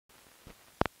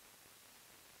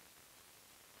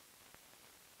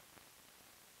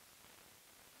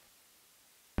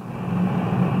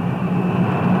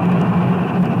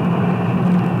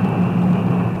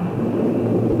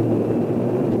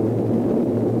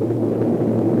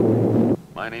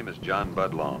name is John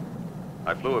Budlong.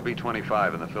 I flew a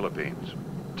B-25 in the Philippines.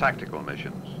 Tactical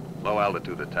missions,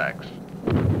 low-altitude attacks.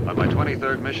 On my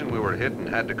 23rd mission, we were hit and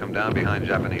had to come down behind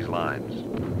Japanese lines.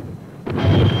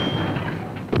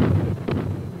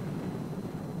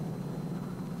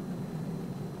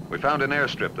 We found an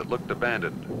airstrip that looked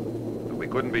abandoned, but we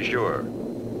couldn't be sure.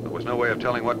 There was no way of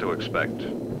telling what to expect,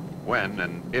 when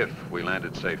and if we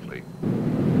landed safely.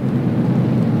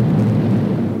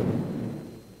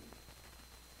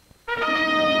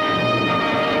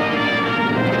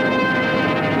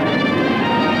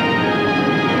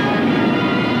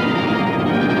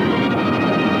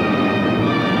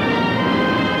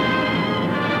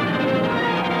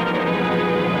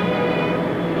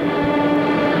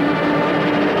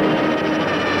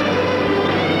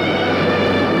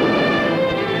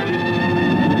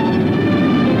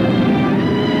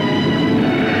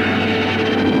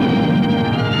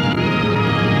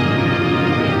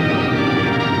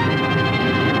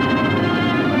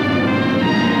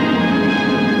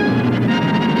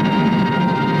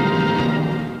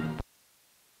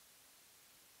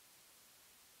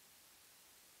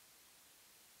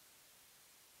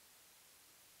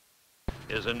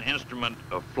 Is an instrument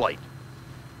of flight.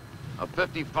 A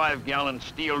 55-gallon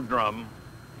steel drum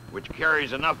which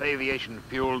carries enough aviation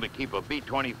fuel to keep a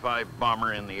B-25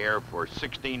 bomber in the air for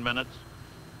 16 minutes,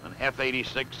 an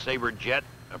F-86 Sabre jet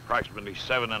approximately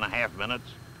 7.5 minutes,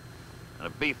 and a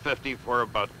B-50 for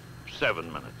about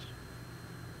 7 minutes.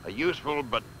 A useful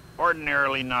but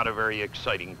ordinarily not a very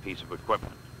exciting piece of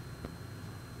equipment.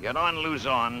 Yet on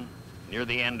Luzon, near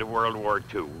the end of World War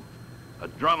II, a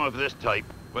drum of this type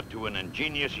put to an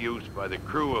ingenious use by the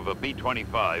crew of a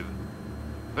B-25,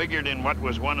 figured in what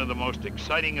was one of the most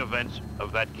exciting events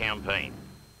of that campaign.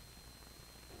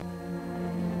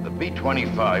 The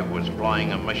B-25 was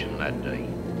flying a mission that day,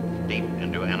 deep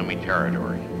into enemy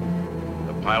territory.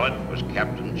 The pilot was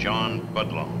Captain John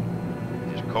Budlong.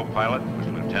 His co-pilot was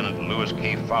Lieutenant Lewis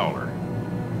K. Fowler.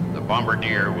 The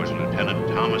bombardier was Lieutenant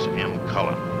Thomas M.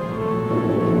 Cullen.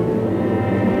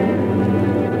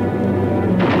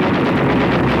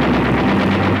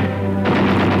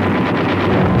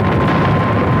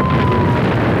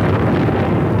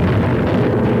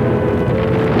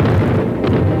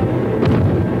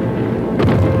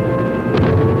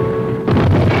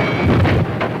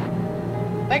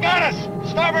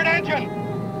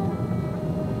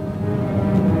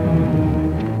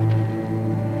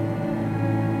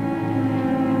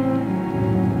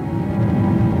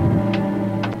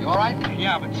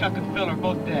 Chuck and Phil are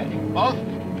both dead. Both?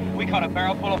 We caught a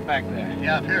barrel full of back there.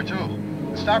 Yeah, up here, too.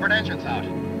 The starboard engine's out.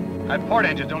 That port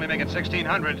engine's only making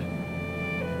 1,600.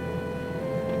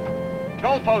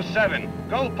 Goalpost 7.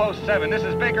 Goalpost 7. This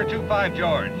is Baker 2-5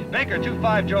 George. Baker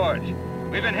 2-5 George.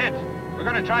 We've been hit. We're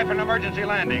going to try for an emergency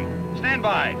landing. Stand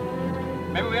by.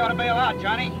 Maybe we ought to bail out,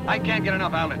 Johnny. I can't get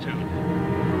enough altitude.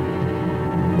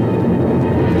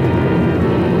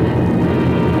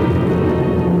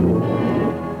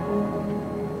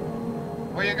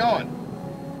 Where you going?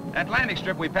 That landing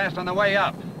strip we passed on the way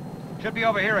up. Should be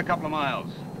over here a couple of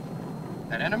miles.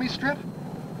 That enemy strip?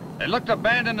 It looked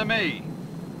abandoned to me.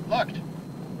 Looked.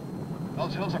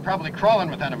 Those hills are probably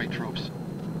crawling with enemy troops.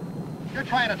 You're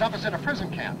trying to dump us in a prison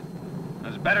camp.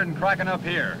 It's better than cracking up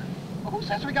here. Well, who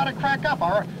says we gotta crack up?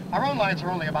 Our own lines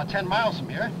are only about 10 miles from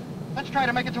here. Let's try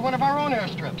to make it to one of our own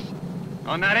airstrips.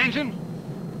 On that engine?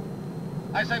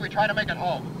 I say we try to make it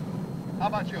home. How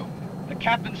about you? The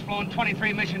captain's flown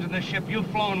 23 missions in this ship. You've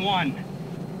flown 1.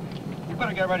 You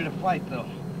better get ready to fight, though.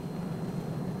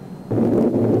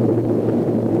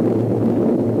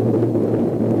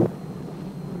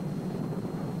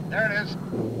 There it is.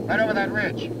 Right over that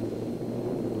ridge.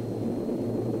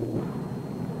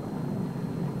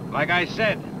 Like I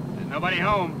said, there's nobody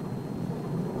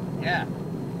home. Yeah.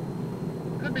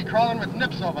 Could be crawling with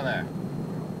nips over there.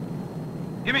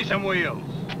 Give me some wheels.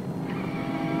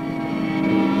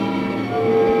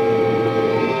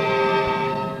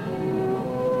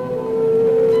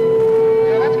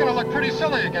 Yeah, that's gonna look pretty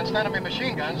silly against enemy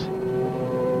machine guns.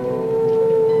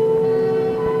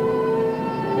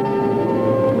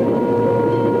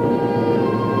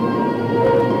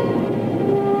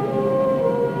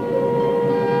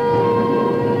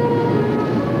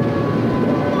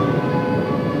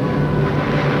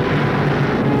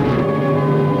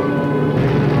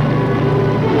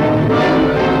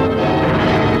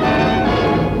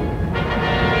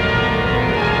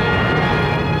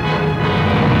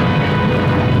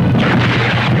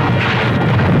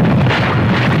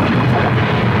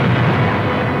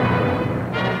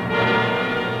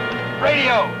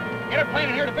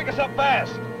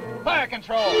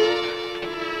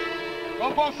 Go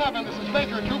post 7, this is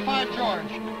Baker, 2-5 George.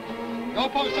 Go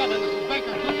post 7, this is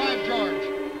Baker, 2-5 George.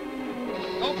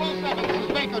 Go post 7, this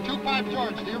is Baker, 2-5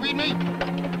 George. Do you read me?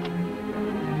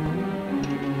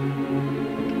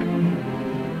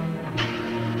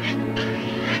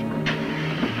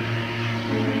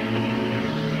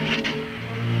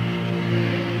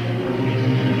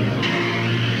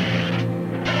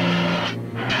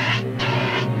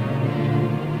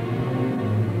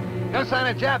 No sign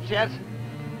of Japs yet.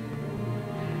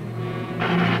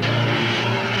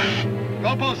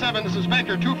 Go post 7, this is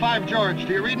Baker, 2-5 George.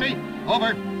 Do you read me?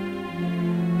 Over.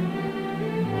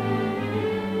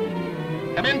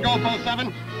 Come in, go post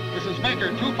 7. This is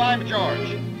Baker, 2-5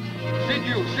 George. Sid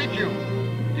you.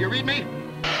 Do you read me?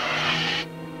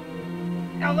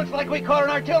 Now, looks like we caught an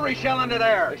artillery shell under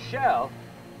there. A shell?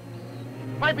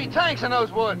 Might be tanks in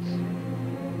those woods.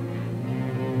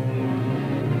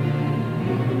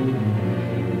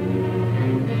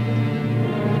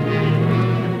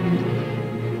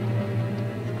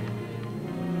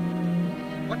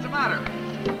 What's the matter?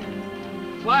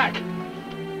 Flak.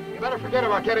 You better forget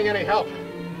about getting any help.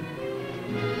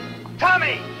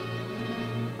 Tommy!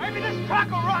 Maybe this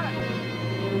truck will run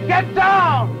it. Get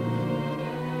down!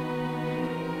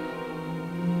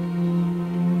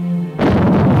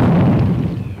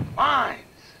 Mines.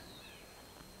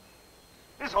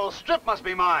 This whole strip must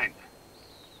be mined.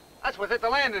 That's what hit the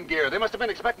landing gear. They must have been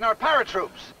expecting our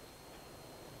paratroops.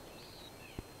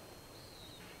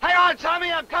 Hang on,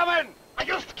 Tommy, I'm coming! Are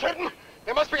you kidding?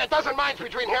 There must be a dozen mines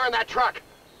between here and that truck.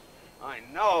 I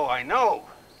know.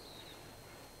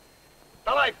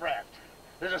 The life raft.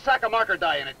 There's a sack of marker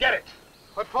dye in it. Get it.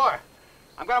 What for?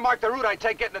 I'm gonna mark the route I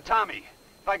take getting to Tommy.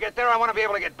 If I get there, I want to be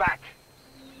able to get back.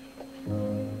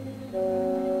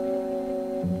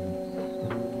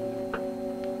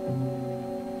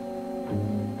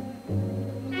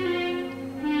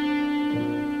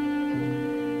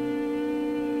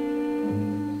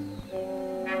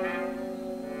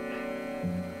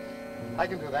 I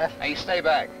can do that. Hey, stay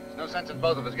back. There's no sense in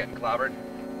both of us getting clobbered.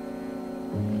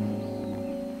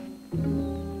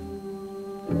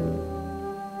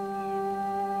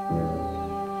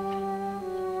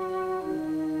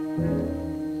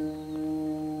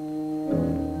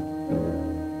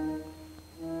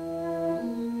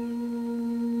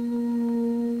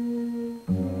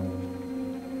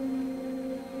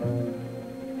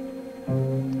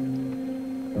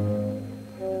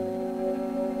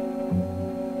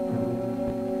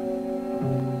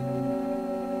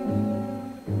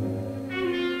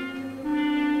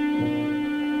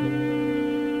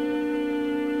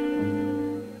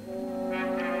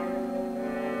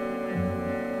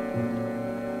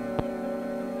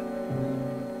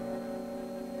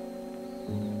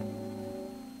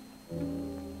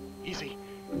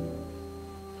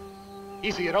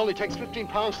 Easy, it only takes 15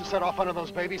 pounds to set off one of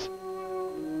those babies.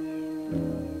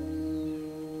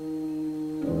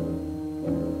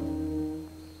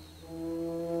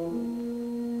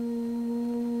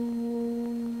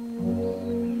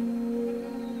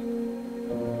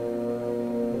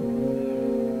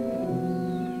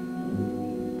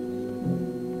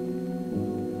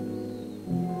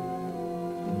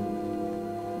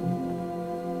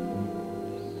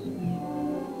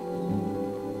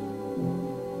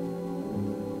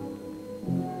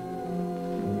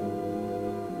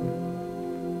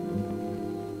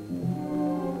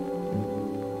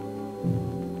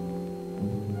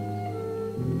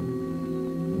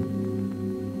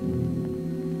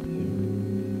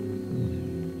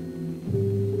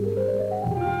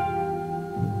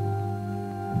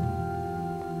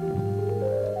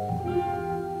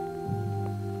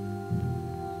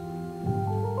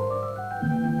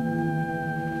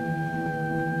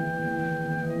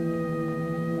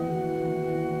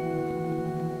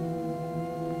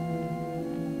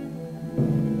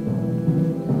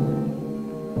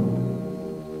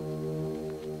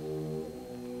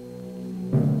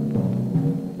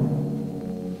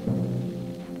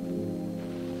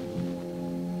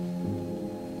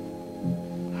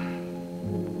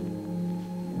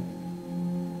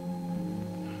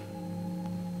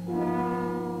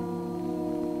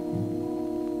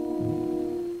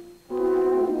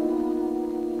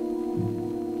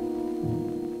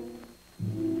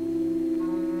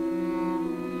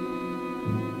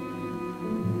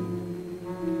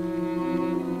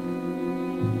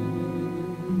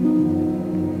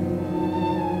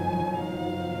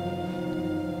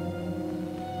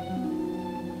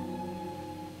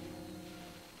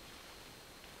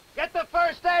 Get the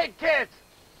first aid kit!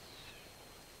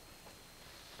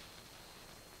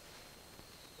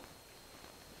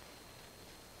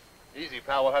 Easy,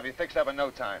 pal. We'll have you fixed up in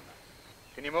no time.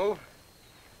 Can you move?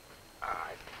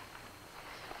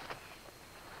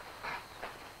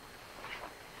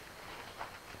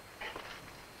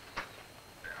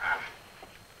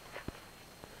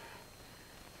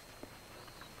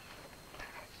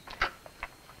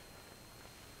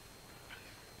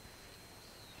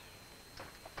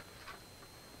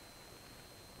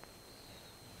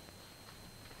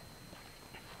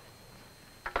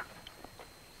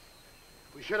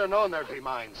 We should have known there'd be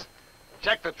mines.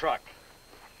 Check the truck.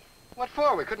 What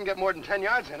for? We couldn't get more than 10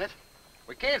 yards in it.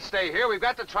 We can't stay here. We've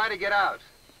got to try to get out.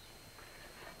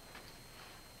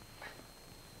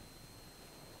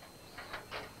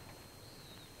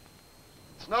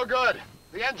 It's no good.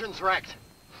 The engine's wrecked.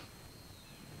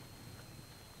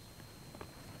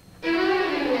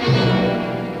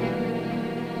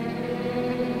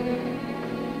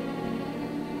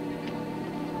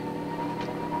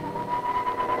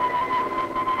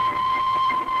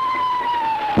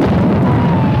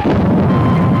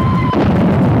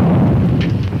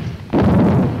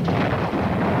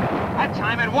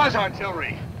 Was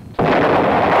artillery.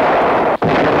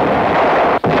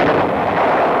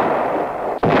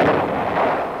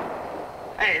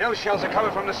 Hey, those shells are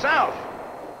coming from the south.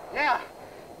 Yeah.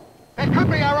 It could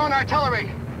be our own artillery.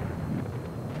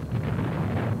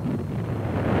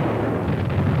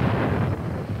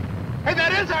 Hey,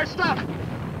 that is our stuff.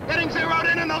 Getting zeroed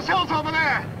in those hills over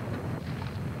there.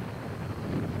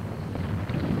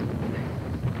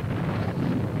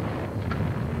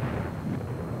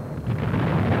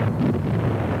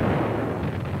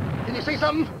 See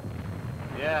something?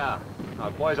 Yeah.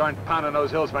 Our boys aren't pounding those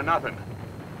hills for nothing.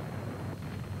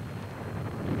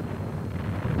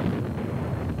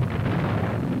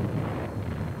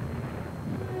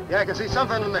 Yeah, I can see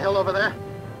something on the hill over there.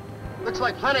 Looks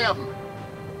like plenty of them.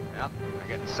 Yeah, they're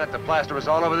getting set to plaster us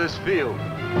all over this field.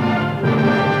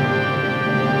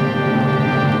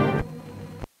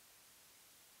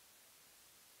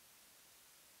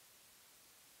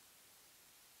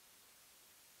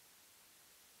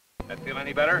 That feel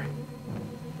any better?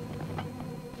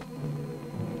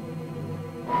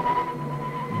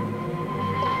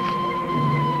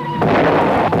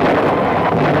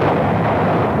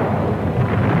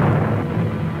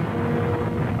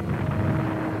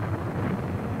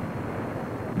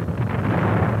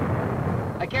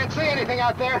 I can't see anything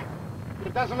out there.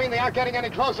 It doesn't mean they aren't getting any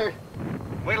closer.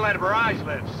 Wait till that barrage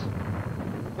lifts.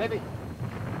 Maybe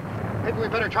we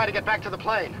better try to get back to the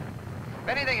plane. If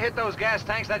anything hit those gas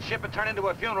tanks, that ship would turn into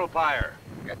a funeral pyre.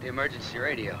 Got the emergency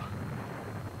radio.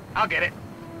 I'll get it.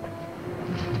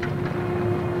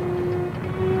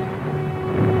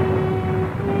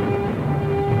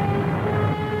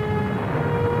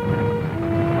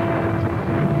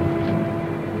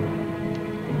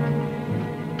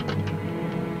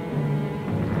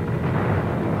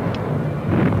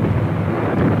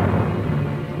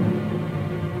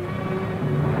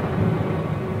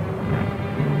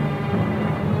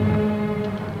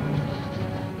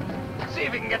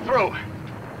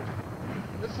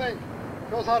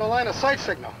 Goes out a line of sight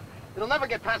signal. It'll never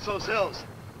get past those hills.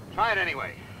 Try it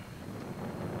anyway.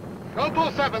 Go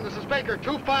Bull 7, this is Baker,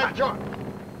 2-5 George.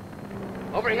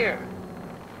 Over here.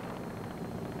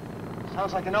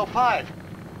 Sounds like an L5.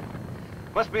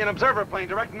 Must be an observer plane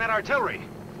directing that artillery.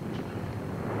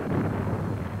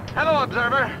 Hello,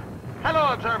 observer.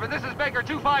 Hello, observer. This is Baker,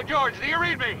 2-5 George. Do you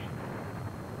read me?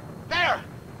 There!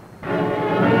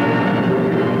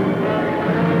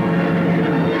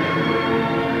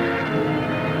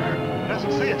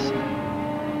 See us.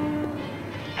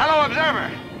 Hello, observer.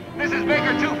 This is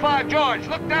Baker 2-5 George.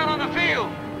 Look down on the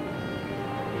field.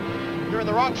 You're in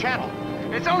the wrong channel.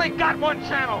 It's only got one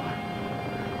channel.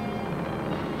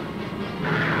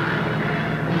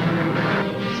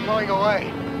 It's going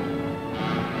away.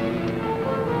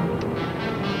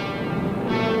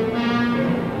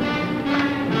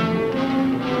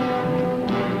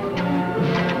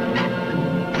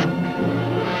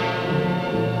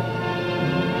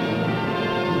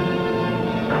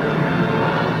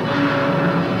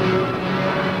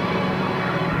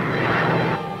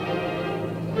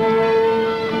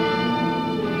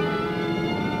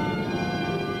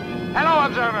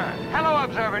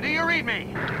 Observer, do you read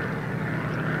me?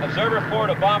 Observer 4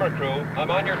 to bomber crew.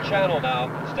 I'm on your channel now.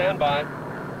 Stand by.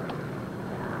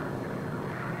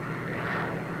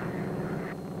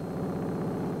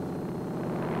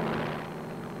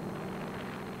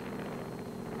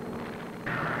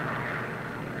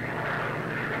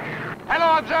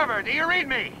 Hello, observer, do you read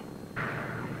me?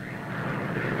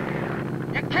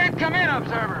 You can't come in,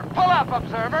 observer. Pull up,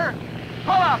 observer.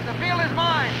 Pull up, the field is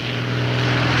mine.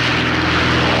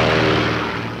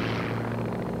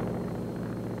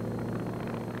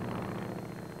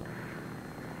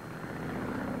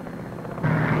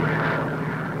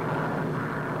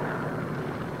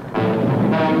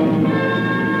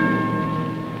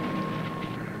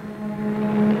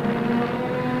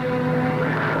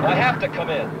 to come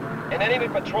in. An enemy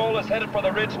patrol is headed for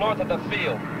the ridge north of the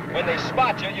field. When they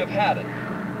spot you, you've had it.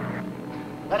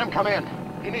 Let him come in.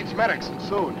 He needs medics, and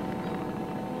soon.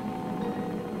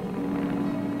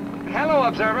 Hello,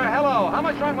 observer. Hello. How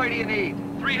much runway do you need?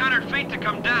 300 feet to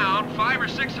come down, 500 or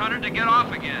 600 to get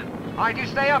off again. All right, you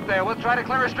stay up there. We'll try to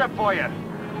clear a strip for you.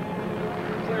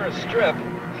 Clear a strip?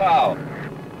 How?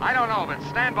 I don't know, but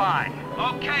stand by.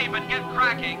 Okay, but get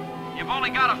cracking. You've only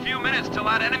got a few minutes till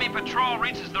that enemy patrol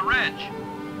reaches the ridge.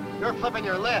 You're flipping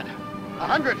your lid.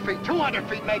 100 feet, 200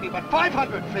 feet maybe, but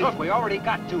 500 feet. Look, we already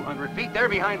got 200 feet. They're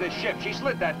behind this ship. She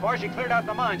slid that far. She cleared out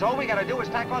the mines. All we gotta do is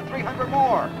tack on 300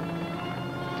 more.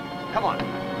 Come on.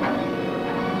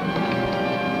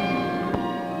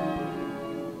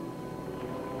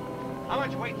 How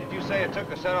much weight did you say it took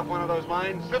to set off one of those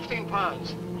mines? 15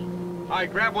 pounds. All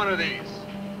right, grab one of these.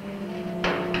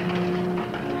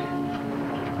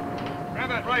 Grab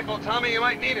that rifle, Tommy. You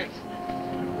might need it.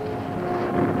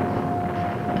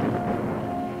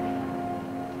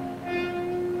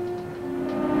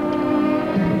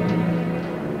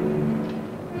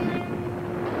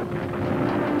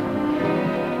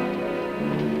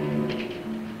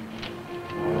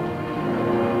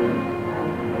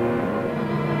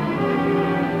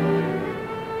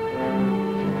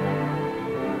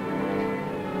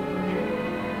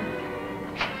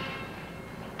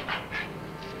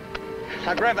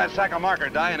 Now grab that sack of marker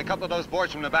dye and a couple of those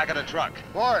boards from the back of the truck.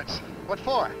 Boards? What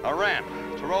for? A ramp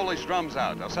to roll these drums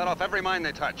out. They'll set off every mine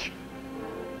they touch.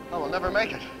 Oh, we'll never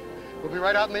make it. We'll be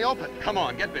right out in the open. Come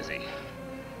on, get busy.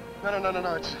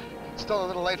 No. It's still a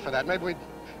little late for that. Maybe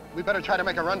we better try to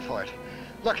make a run for it.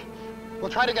 Look,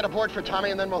 we'll try to get a board for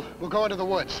Tommy, and then we'll go into the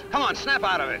woods. Come on, snap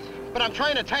out of it. But I'm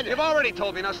trying to tell you. You've already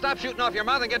told me. Now stop shooting off your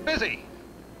mouth and get busy.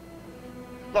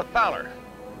 Look, Fowler,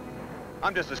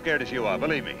 I'm just as scared as you are,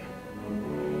 believe me.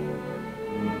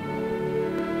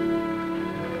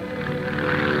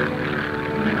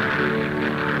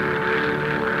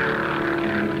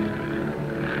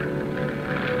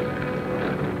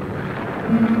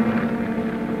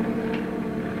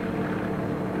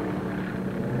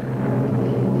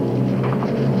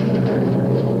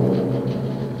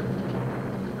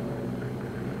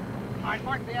 All right,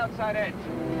 mark the outside edge.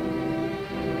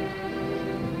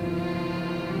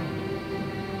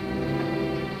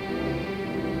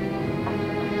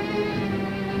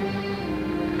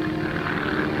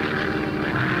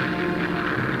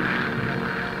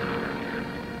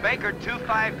 Baker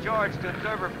 25 George to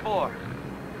observer 4.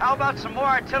 How about some more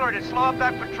artillery to slow up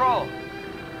that patrol?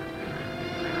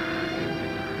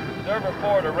 Observer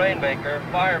 4 to Rainmaker,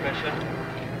 fire mission.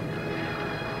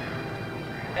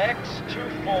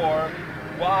 X24,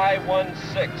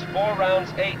 Y16, 4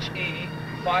 rounds HE,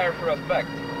 fire for effect.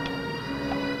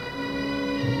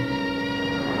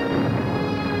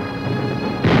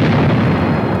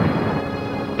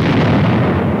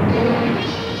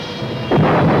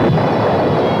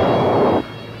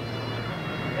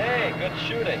 Hey, good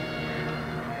shooting.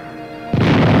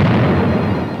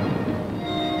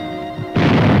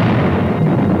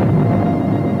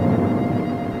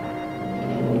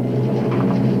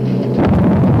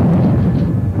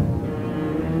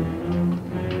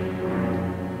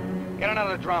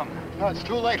 Drum. No, it's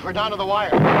too late. We're down to the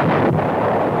wire.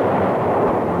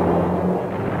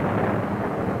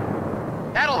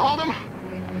 That'll hold him.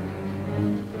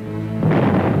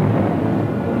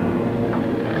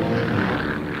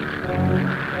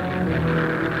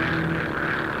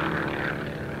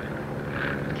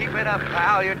 Keep it up,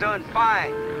 pal. You're doing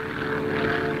fine.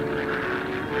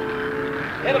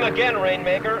 Hit him again,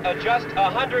 Rainmaker. Adjust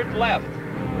 100 left.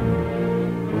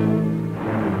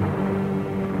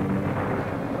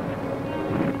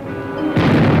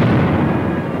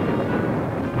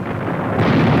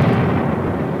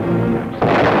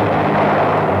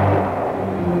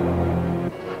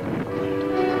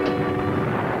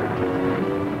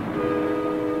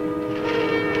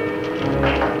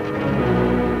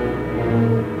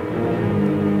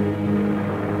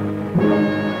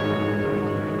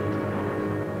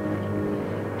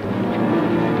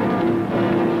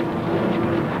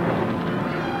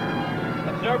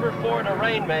 Observer 4 to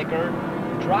Rainmaker,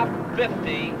 drop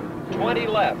 50, 20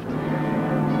 left.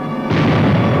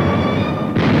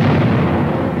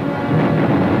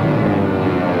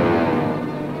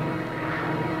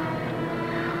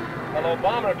 Hello,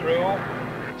 bomber crew.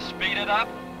 Speed it up.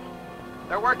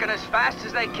 They're working as fast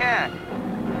as they can.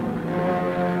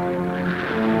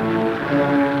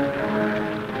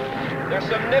 There's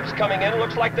some nips coming in.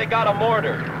 Looks like they got a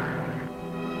mortar.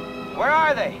 Where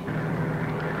are they?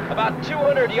 About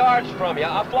 200 yards from you.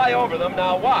 I'll fly over them.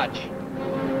 Now watch.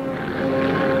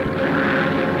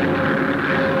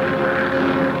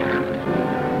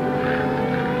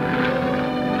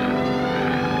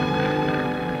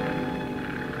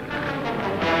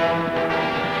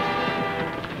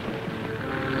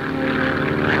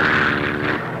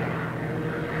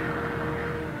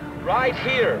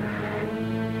 here.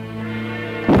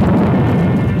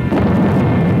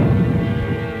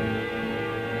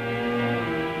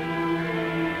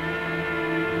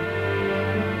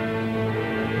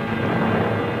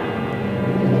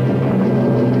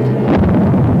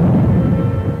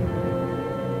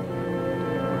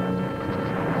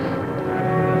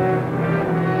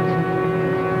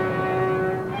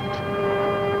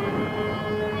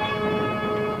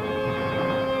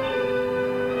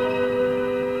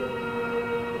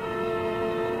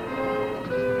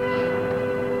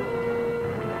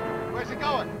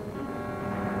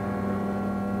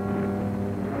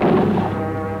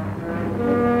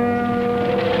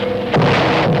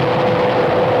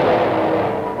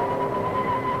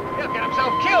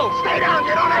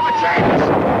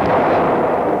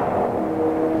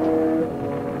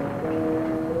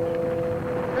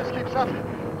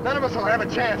 None of us will have a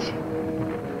chance.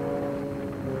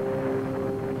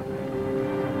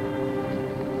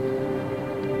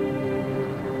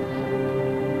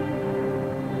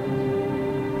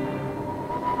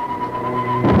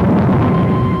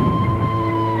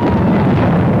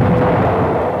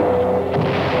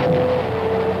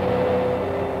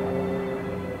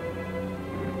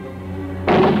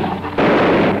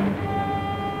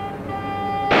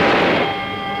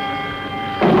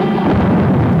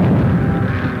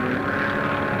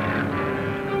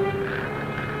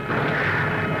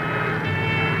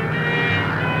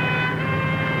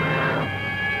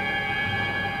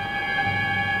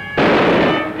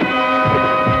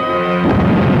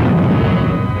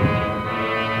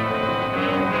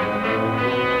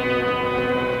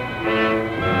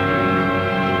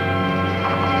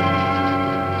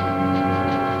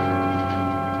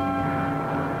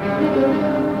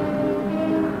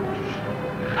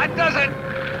 That does it!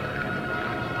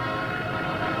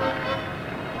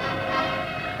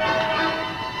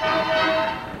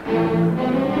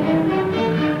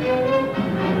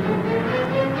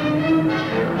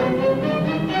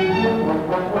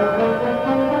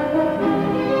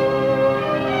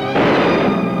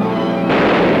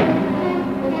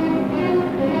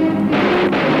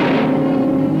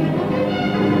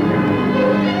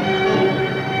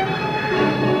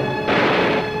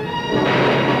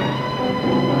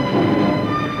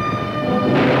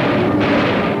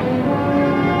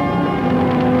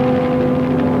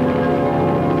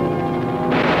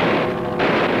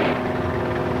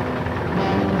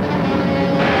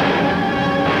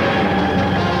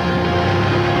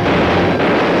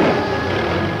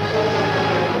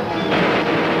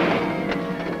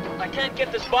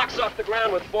 Box off the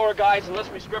ground with 4 guys unless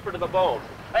we strip her to the bone.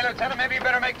 Hey, Lieutenant, maybe you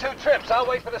better make 2 trips. I'll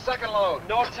wait for the second load.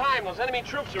 No time. Those enemy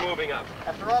troops are moving up.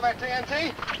 After all that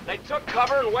TNT? They took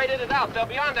cover and waited it out. They'll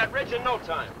be on that ridge in no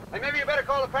time. Hey, maybe you better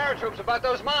call the paratroops about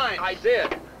those mines. I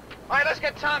did. All right, let's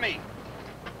get Tommy.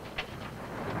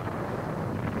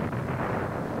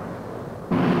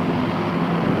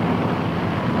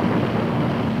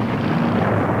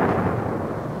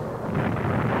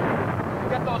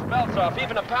 Get those belts off.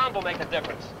 Even a pound will make a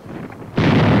difference.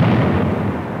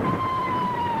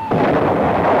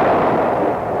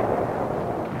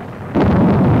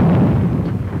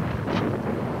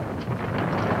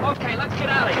 Okay, let's get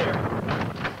out of here.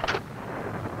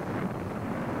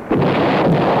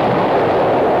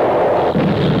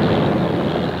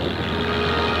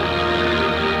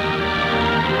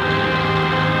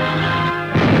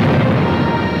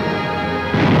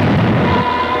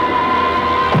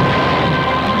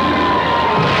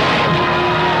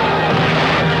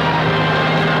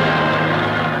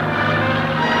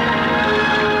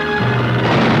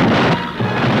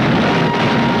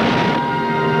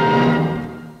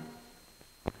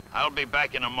 I'll be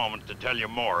back in a moment to tell you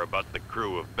more about the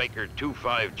crew of Baker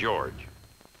 25 George.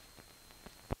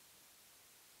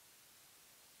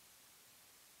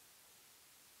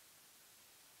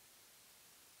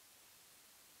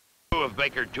 The crew of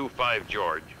Baker 25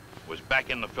 George was back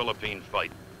in the Philippine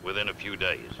fight within a few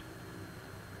days.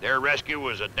 Their rescue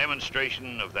was a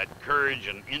demonstration of that courage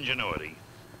and ingenuity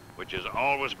which has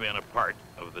always been a part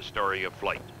of the story of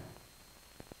flight.